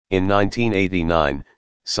In 1989,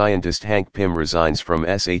 scientist Hank Pym resigns from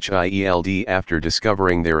SHIELD after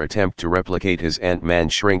discovering their attempt to replicate his Ant-Man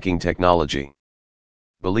shrinking technology.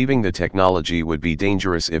 Believing the technology would be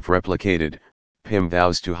dangerous if replicated, Pym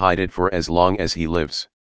vows to hide it for as long as he lives.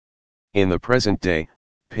 In the present day,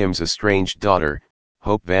 Pym's estranged daughter,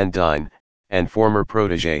 Hope Van Dyne, and former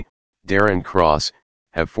protege, Darren Cross,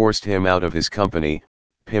 have forced him out of his company,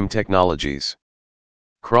 Pym Technologies.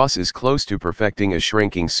 Cross is close to perfecting a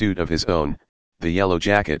shrinking suit of his own, the Yellow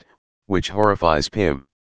Jacket, which horrifies Pym.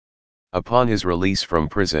 Upon his release from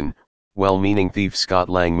prison, well-meaning thief Scott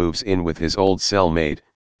Lang moves in with his old cellmate,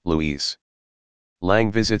 Louise.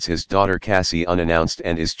 Lang visits his daughter Cassie unannounced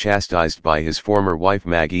and is chastised by his former wife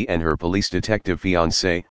Maggie and her police detective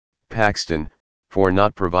fiancé, Paxton, for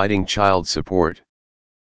not providing child support.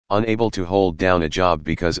 Unable to hold down a job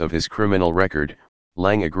because of his criminal record,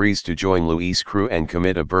 Lang agrees to join Louise's crew and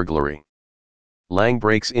commit a burglary. Lang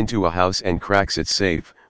breaks into a house and cracks its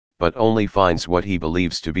safe, but only finds what he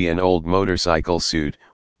believes to be an old motorcycle suit,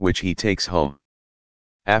 which he takes home.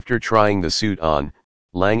 After trying the suit on,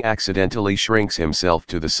 Lang accidentally shrinks himself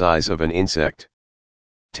to the size of an insect.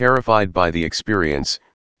 Terrified by the experience,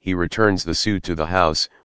 he returns the suit to the house,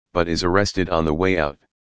 but is arrested on the way out.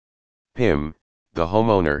 Pym, the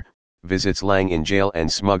homeowner, visits Lang in jail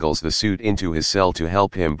and smuggles the suit into his cell to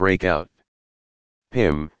help him break out.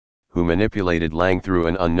 Pym, who manipulated Lang through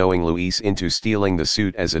an unknowing Louise into stealing the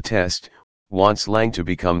suit as a test, wants Lang to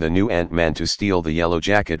become the new Ant-Man to steal the Yellow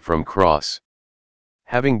Jacket from Cross.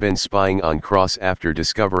 Having been spying on Cross after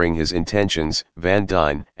discovering his intentions, Van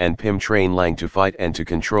Dyne and Pym train Lang to fight and to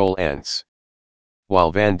control ants.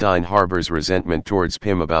 While Van Dyne harbors resentment towards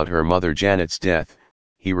Pym about her mother Janet's death,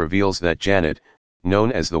 he reveals that Janet,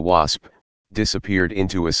 known as the Wasp, disappeared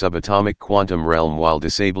into a subatomic quantum realm while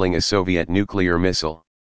disabling a Soviet nuclear missile.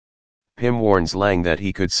 Pym warns Lang that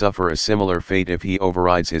he could suffer a similar fate if he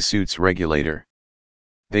overrides his suit's regulator.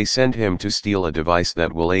 They send him to steal a device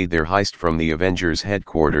that will aid their heist from the Avengers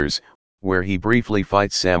headquarters, where he briefly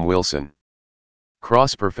fights Sam Wilson.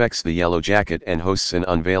 Cross perfects the Yellow Jacket and hosts an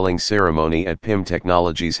unveiling ceremony at Pym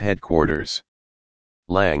Technologies headquarters.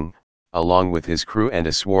 Lang, along with his crew and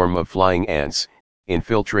a swarm of flying ants,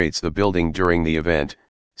 infiltrates the building during the event,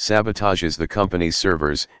 sabotages the company's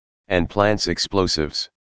servers, and plants explosives.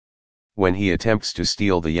 When he attempts to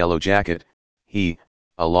steal the Yellow Jacket, he,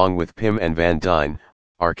 along with Pym and Van Dyne,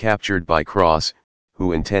 are captured by Cross,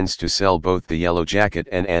 who intends to sell both the Yellow Jacket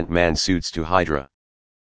and Ant-Man suits to Hydra.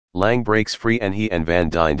 Lang breaks free and he and Van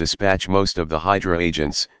Dyne dispatch most of the Hydra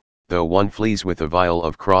agents, though one flees with a vial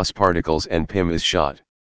of Cross particles and Pym is shot.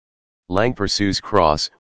 Lang pursues Cross,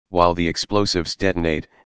 while the explosives detonate,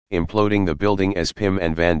 imploding the building as Pym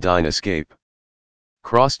and Van Dyne escape.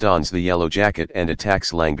 Cross dons the Yellow Jacket and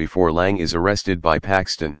attacks Lang before Lang is arrested by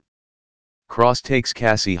Paxton. Cross takes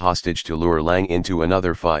Cassie hostage to lure Lang into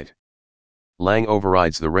another fight. Lang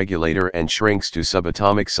overrides the regulator and shrinks to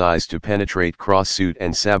subatomic size to penetrate Cross' suit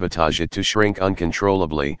and sabotage it to shrink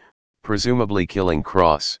uncontrollably, presumably killing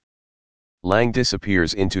Cross. Lang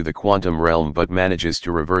disappears into the quantum realm but manages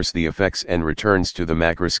to reverse the effects and returns to the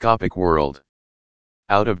macroscopic world.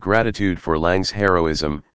 Out of gratitude for Lang's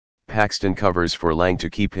heroism, Paxton covers for Lang to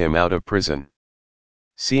keep him out of prison.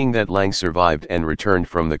 Seeing that Lang survived and returned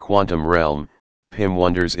from the quantum realm, Pym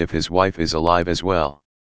wonders if his wife is alive as well.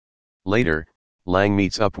 Later, Lang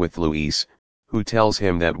meets up with Louise, who tells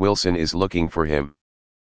him that Wilson is looking for him.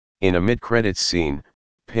 In a mid-credits scene,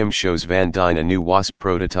 Pym shows Van Dyne a new Wasp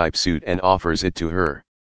prototype suit and offers it to her.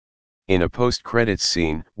 In a post-credits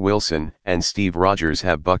scene, Wilson and Steve Rogers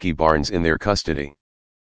have Bucky Barnes in their custody.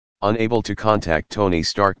 Unable to contact Tony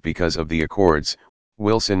Stark because of the Accords,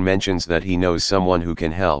 Wilson mentions that he knows someone who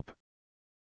can help.